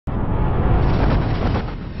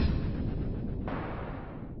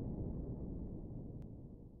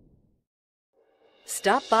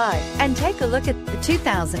Stop by and take a look at the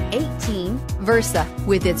 2018 Versa.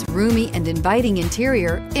 With its roomy and inviting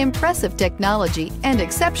interior, impressive technology, and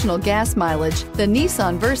exceptional gas mileage, the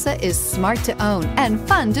Nissan Versa is smart to own and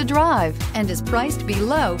fun to drive and is priced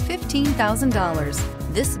below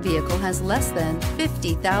 $15,000. This vehicle has less than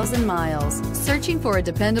 50,000 miles. Searching for a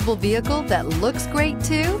dependable vehicle that looks great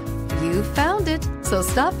too? You found it, so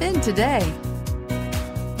stop in today.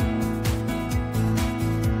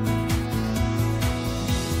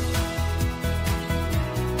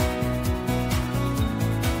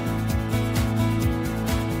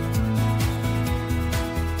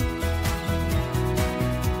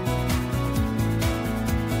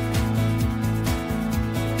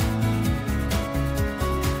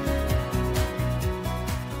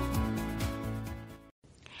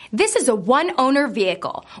 This is a one-owner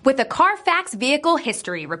vehicle with a CARFAX Vehicle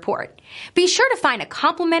History Report. Be sure to find a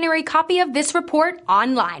complimentary copy of this report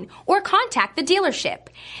online or contact the dealership.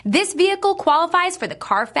 This vehicle qualifies for the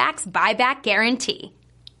CARFAX Buyback Guarantee.